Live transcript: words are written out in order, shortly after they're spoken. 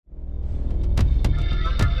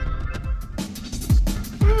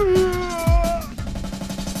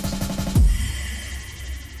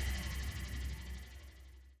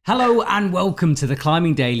Hello and welcome to the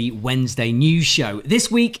Climbing Daily Wednesday news show.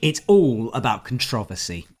 This week, it's all about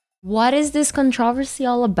controversy. What is this controversy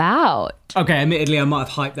all about? Okay, admittedly, I might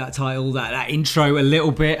have hyped that title, that intro a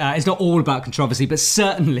little bit. It's not all about controversy, but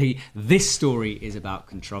certainly this story is about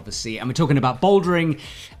controversy. And we're talking about bouldering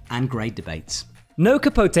and grade debates. No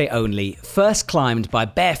Capote Only, first climbed by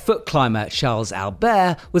barefoot climber Charles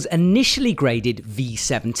Albert, was initially graded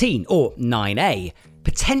V17, or 9A.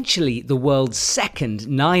 Potentially the world's second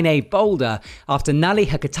 9A boulder after Nali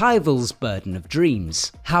Heketaival's Burden of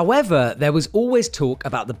Dreams. However, there was always talk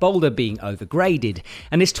about the boulder being overgraded,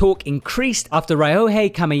 and this talk increased after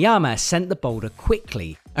Ryohei Kameyama sent the boulder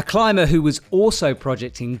quickly, a climber who was also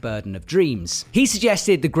projecting Burden of Dreams. He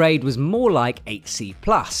suggested the grade was more like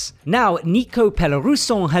 8C+. Now, Nico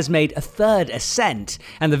Peloruson has made a third ascent,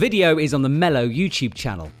 and the video is on the Mellow YouTube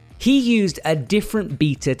channel. He used a different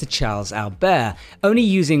beta to Charles Albert, only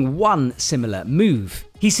using one similar move.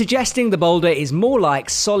 He's suggesting the boulder is more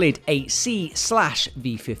like solid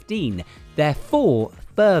 8C/V15, therefore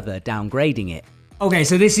further downgrading it. Okay,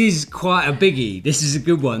 so this is quite a biggie. This is a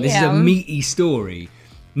good one. This is a meaty story.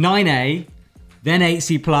 9A, then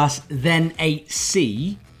 8C+, then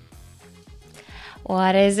 8C.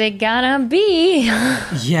 What is it gonna be?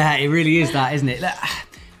 Yeah, it really is that, isn't it?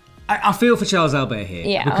 I feel for Charles Albert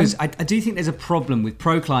here, because I do think there's a problem with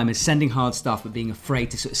pro climbers sending hard stuff but being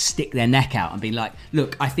afraid to sort of stick their neck out and be like,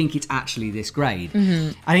 look, I think it's actually this grade.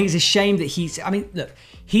 Mm-hmm. I think it's a shame that he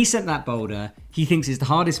sent that boulder, he thinks it's the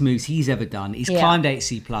hardest moves he's ever done. He's climbed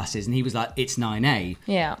 8C+, and he was like, it's 9A.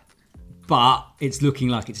 Yeah. But it's looking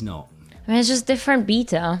like it's not. I mean, it's just different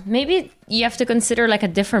beta. Maybe you have to consider like a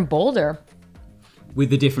different boulder.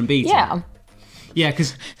 With the different beta? Yeah. Yeah,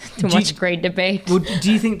 because... Too much great debate. Well,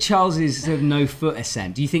 do you think Charles's sort of no-foot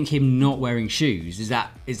ascent, do you think him not wearing shoes, is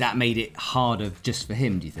that made it harder just for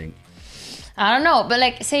him, do you think? I don't know, but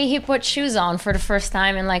like, say he put shoes on for the first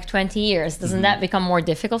time in like 20 years. Doesn't that become more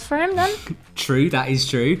difficult for him then? True, that is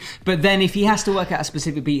true. But then if he has to work out a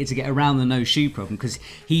specific beta to get around the no-shoe problem, because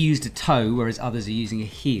he used a toe, whereas others are using a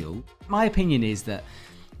heel, my opinion is that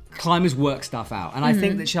climbers work stuff out, and I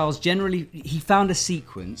think that Charles generally, he found a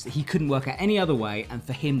sequence that he couldn't work out any other way, and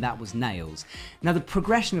for him that was nails. Now the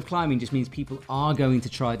progression of climbing just means people are going to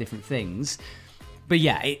try different things, but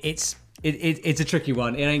yeah, it's a tricky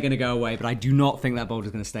one. It ain't going to go away, but I do not think that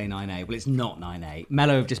boulder's going to stay 9A. Well, it's not 9A.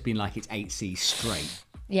 Mellow have just been like, it's 8C straight.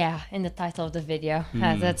 Yeah, in the title of the video.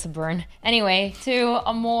 That's a burn. Anyway, to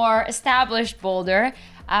a more established boulder,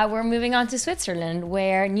 we're moving on to Switzerland,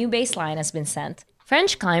 where new baseline has been sent.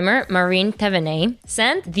 French climber Marine Thévenet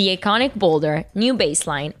sent the iconic boulder New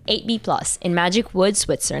Baseline 8B+ in Magic Wood,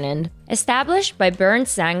 Switzerland. Established by Bernd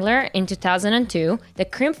Zangler in 2002, the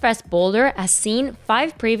Krimpfest boulder has seen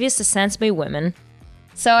 5 previous ascents by women.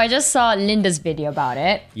 So I just saw Linda's video about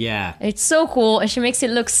it. Yeah. It's so cool, and she makes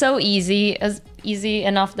it look so easy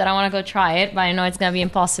enough that I want to go try it, but I know it's going to be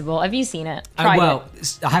impossible. Have you seen it? I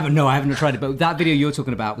haven't tried it, but that video you're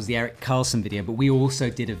talking about was the Eric Carlson video, but we also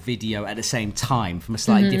did a video at the same time from a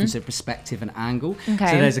slightly different sort of perspective and angle. Okay.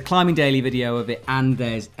 So there's a Climbing Daily video of it, and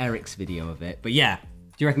there's Eric's video of it. But yeah, do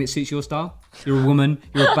you reckon it suits your style? You're a woman,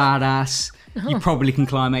 you're a badass. You probably can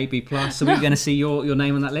climb 8B+. So we're going to see your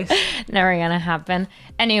name on that list? Never going to happen.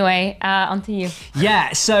 Anyway, on to you.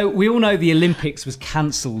 Yeah, so we all know the Olympics was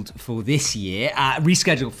cancelled for this year,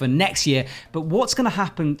 rescheduled for next year. But what's going to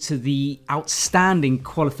happen to the outstanding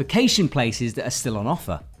qualification places that are still on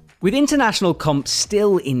offer? With international comps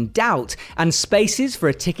still in doubt and spaces for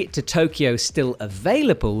a ticket to Tokyo still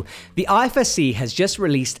available, the IFSC has just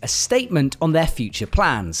released a statement on their future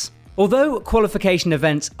plans. Although qualification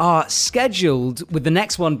events are scheduled, with the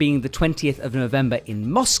next one being the 20th of November in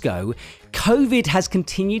Moscow, COVID has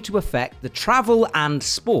continued to affect the travel and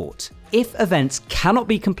sport. If events cannot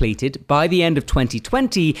be completed by the end of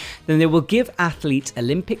 2020, then they will give athletes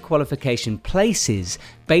Olympic qualification places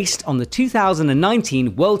based on the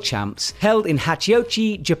 2019 World Champs held in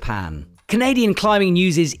Hachiochi, Japan. Canadian Climbing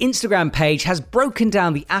News' Instagram page has broken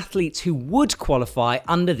down the athletes who would qualify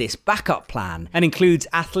under this backup plan and includes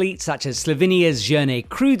athletes such as Slovenia's Željena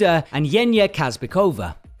Kruder and Jenya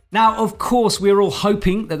Kazbekova. Now, of course, we're all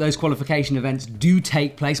hoping that those qualification events do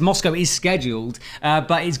take place. Moscow is scheduled,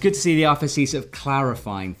 but it's good to see the IFSC sort of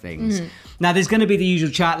clarifying things. Now, there's going to be the usual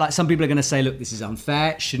chat, like some people are going to say, look, this is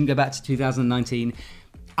unfair, shouldn't go back to 2019.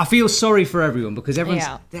 I feel sorry for everyone because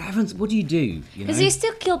everyone's what do you do? Because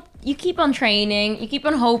you keep on training, you keep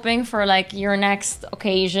on hoping for like your next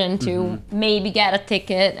occasion to maybe get a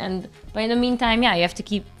ticket, but in the meantime, you have to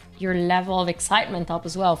keep your level of excitement up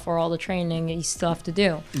as well for all the training you still have to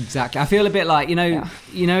do. Exactly. I feel a bit like, like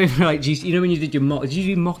when you did your mock, did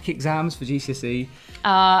you do mock exams for GCSE?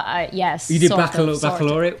 Yes. You did baccalaureate?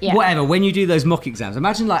 baccalaureate? Yeah. Whatever. When you do those mock exams,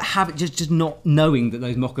 imagine like just not knowing that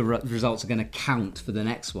those mock results are going to count for the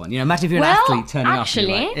next one. Imagine if you're an athlete turning up and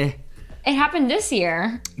you're like, it happened this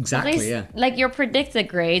year. Exactly, At least, yeah. Like your predicted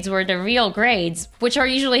grades were the real grades, which are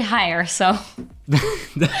usually higher, so...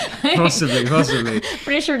 Possibly.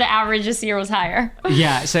 Pretty sure the average this year was higher.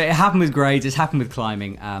 Yeah, so it happened with grades, it's happened with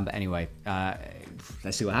climbing, but anyway,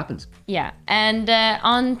 let's see what happens. Yeah, and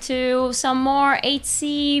on to some more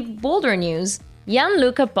 8C boulder news.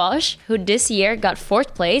 Jan-Luca Bosch, who this year got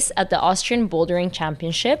 4th place at the Austrian Bouldering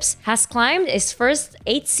Championships, has climbed his first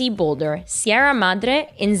 8C boulder, Sierra Madre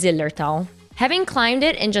in Zillertal. Having climbed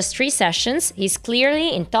it in just 3 sessions, he's clearly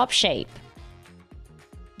in top shape.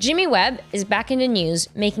 Jimmy Webb is back in the news,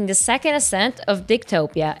 making the second ascent of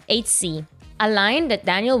Digtopia 8C, a line that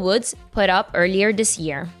Daniel Woods put up earlier this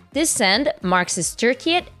year. This ascent marks his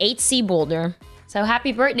 30th 8C boulder. So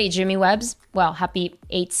happy birthday, Jimmy Webbs. Well, happy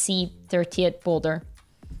 8C 30th boulder.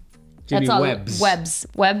 Jimmy That's all. Webbs.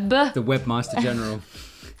 Webb. The Webmaster General.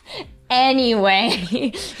 Anyway,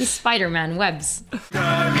 he's Spider-Man Webbs.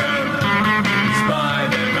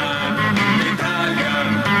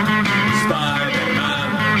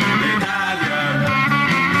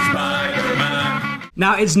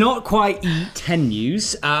 Now, it's not quite E10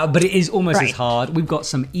 news, but it is almost as hard. We've got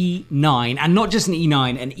some E9, and not just an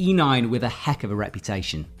E9 with a heck of a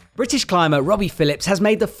reputation. British climber Robbie Phillips has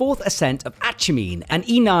made the 4th ascent of Achimene, an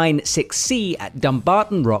E9 6C at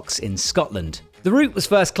Dumbarton Rocks in Scotland. The route was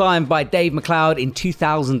first climbed by Dave McLeod in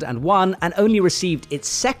 2001 and only received its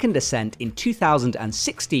 2nd ascent in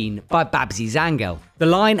 2016 by Babsy Zangel. The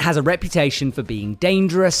line has a reputation for being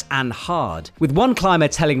dangerous and hard, with one climber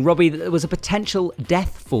telling Robbie that there was a potential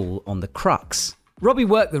death fall on the crux. Robbie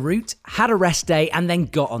worked the route, had a rest day, and then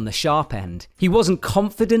got on the sharp end. He wasn't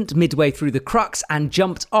confident midway through the crux and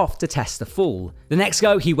jumped off to test the fall. The next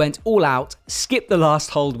go, he went all out, skipped the last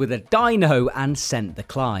hold with a dyno, and sent the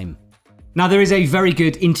climb. Now, there is a very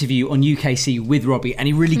good interview on UKC with Robbie, and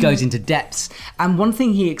he really goes into depths. And one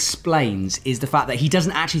thing he explains is the fact that he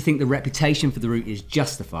doesn't actually think the reputation for the route is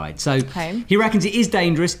justified. So he reckons it is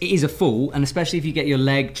dangerous, it is a fall, and especially if you get your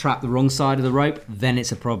leg trapped the wrong side of the rope, then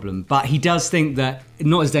it's a problem. But he does think that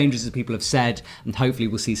not as dangerous as people have said, and hopefully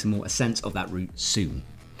we'll see some more ascents of that route soon.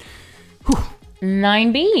 Whew.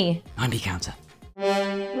 9B. 9B counter.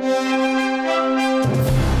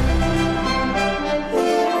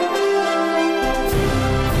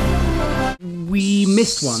 We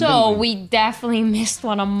missed one. So we definitely missed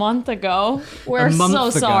one a month ago. We're so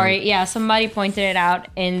sorry. Yeah, somebody pointed it out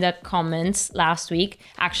in the comments last week.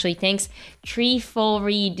 Actually, thanks.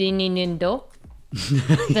 Trifolridinindo.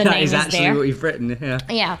 The name is actually there. What you've written. Yeah.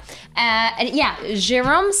 Yeah.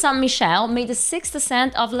 Jérôme Saint-Michel made the 6th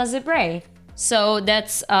ascent of La Zebre. So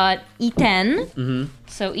that's E10. Mm-hmm.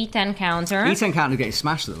 So E10 counter. E10 counter is getting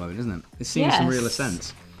smashed at the moment, isn't it? It's seeing some real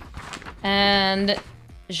ascents. And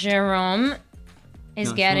Jérôme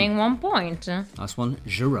is getting 1 point. Last one,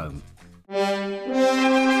 Jérôme.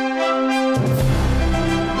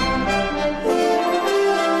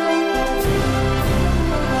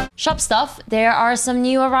 Shop stuff, there are some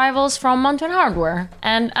new arrivals from Mountain Hardwear.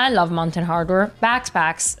 And I love Mountain Hardwear,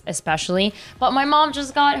 backpacks especially. But my mom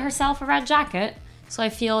just got herself a red jacket, so I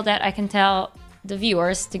feel that I can tell the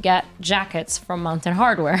viewers to get jackets from Mountain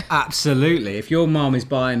Hardwear. Absolutely. If your mom is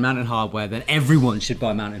buying Mountain Hardwear, then everyone should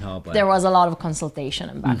buy Mountain Hardwear. There was a lot of consultation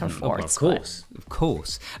and back and forth. Of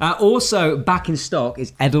course. Also, back in stock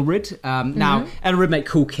is Edelrid. Now, Edelrid make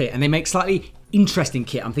cool kit, and they make slightly interesting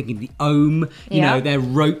kit. I'm thinking the Ohm, their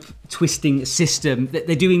rope twisting system.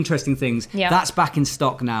 They do interesting things. Yeah. That's back in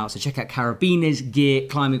stock now. So check out carabiners, gear,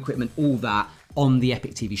 climbing equipment, all that on the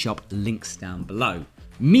Epic TV shop. Links down below.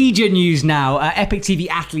 Media news now. Epic TV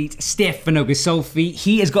athlete Stefano Ghisolfi,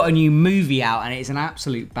 he has got a new movie out and it's an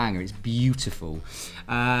absolute banger. It's beautiful.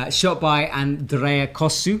 Shot by Andrea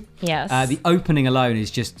Cossu. Yes. The opening alone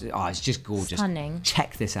is just, it's just gorgeous. Stunning.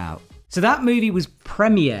 Check this out. So that movie was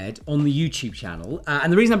premiered on the YouTube channel.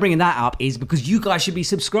 And the reason I'm bringing that up is because you guys should be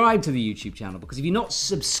subscribed to the YouTube channel. Because if you're not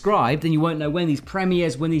subscribed, then you won't know when these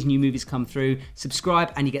premieres, when these new movies come through.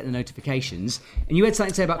 Subscribe and you get the notifications. And you had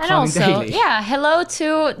something to say about Climbing Daily. Yeah, hello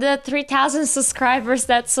to the 3,000 subscribers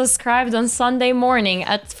that subscribed on Sunday morning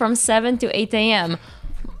from 7 to 8 a.m.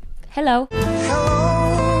 Hello.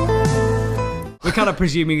 We're kind of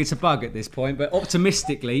presuming it's a bug at this point, but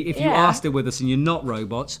optimistically, if you are still with us and you're not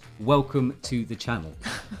robots, welcome to the channel.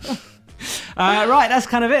 Right, that's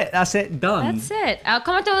kind of it. That's it. Done. That's it.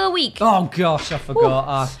 Comment of the week. Oh gosh, I forgot.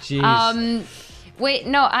 Oh jeez. Wait,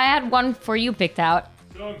 no, I had one for you picked out.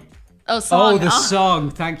 Song. Oh, the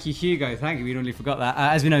song. Thank you, Hugo. Thank you. We nearly forgot that.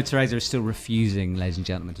 As we know, Teresa is still refusing, ladies and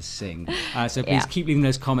gentlemen, to sing. So please keep leaving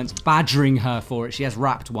those comments, badgering her for it. She has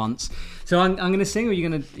rapped once. So I'm going to sing, or are you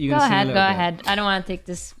going to sing a little bit? Go ahead. I don't want to take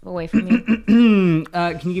this away from you.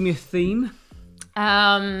 Can you give me a theme?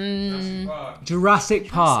 Jurassic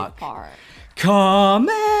Park. Comment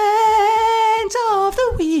of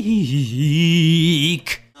the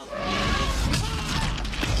week.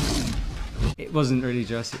 It wasn't really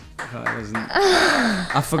Jurassic Park. It wasn't.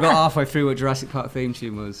 I forgot halfway through what Jurassic Park theme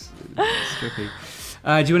tune was. It's tricky. Do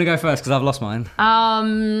you want to go first? Because I've lost mine.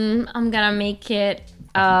 I'm gonna make it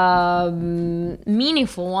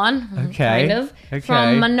meaningful one. Okay. Kind of. Okay.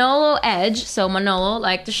 From Manolo Edge. So Manolo,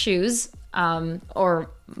 like the shoes. Or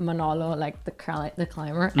Manolo, like the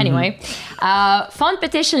climber. Anyway, font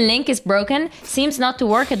petition link is broken. Seems not to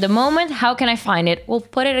work at the moment. How can I find it? We'll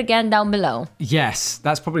put it again down below. Yes,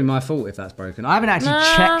 that's probably my fault if that's broken. I haven't actually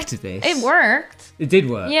checked this. It worked. It did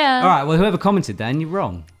work? Yeah. All right, well, whoever commented then, you're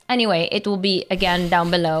wrong. Anyway, it will be again down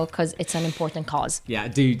below because it's an important cause. Yeah,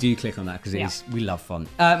 do click on that because we love font.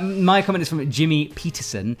 My comment is from Jimmy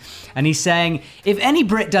Peterson, and he's saying, if any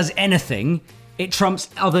Brit does anything, it trumps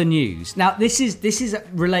other news. Now, this is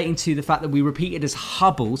relating to the fact that we repeated as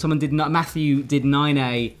Hubble. Matthew did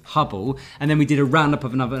 9A Hubble, and then we did a roundup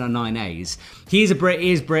of another 9As. He is a Brit,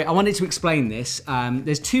 he is Brit. I wanted to explain this.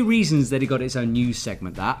 There's two reasons that he got its own news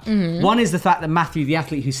segment, that. Mm-hmm. One is the fact that Matthew, the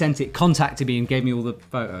athlete who sent it, contacted me and gave me all the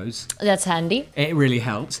photos. That's handy. It really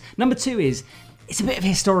helps. Number two is, it's a bit of a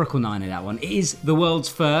historical 9A, that one. It is the world's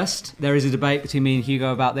first. There is a debate between me and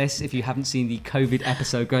Hugo about this. If you haven't seen the COVID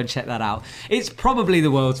episode, go and check that out. It's probably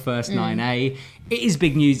the world's first 9A. It is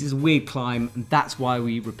big news. It's a weird climb, and that's why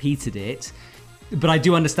we repeated it. But I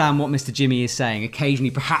do understand what Mr. Jimmy is saying.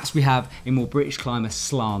 Occasionally, perhaps we have a more British climber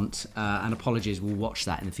slant, and apologies, we'll watch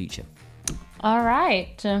that in the future. All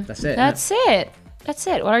right. That's it. That's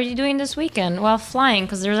it. What are you doing this weekend? Well, flying,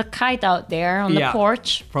 because there's a kite out there on the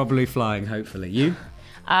porch. Probably flying, hopefully. You?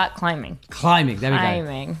 Climbing. Climbing, there we go.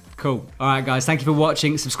 Climbing. Cool. All right, guys, thank you for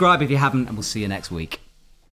watching. Subscribe if you haven't, and we'll see you next week.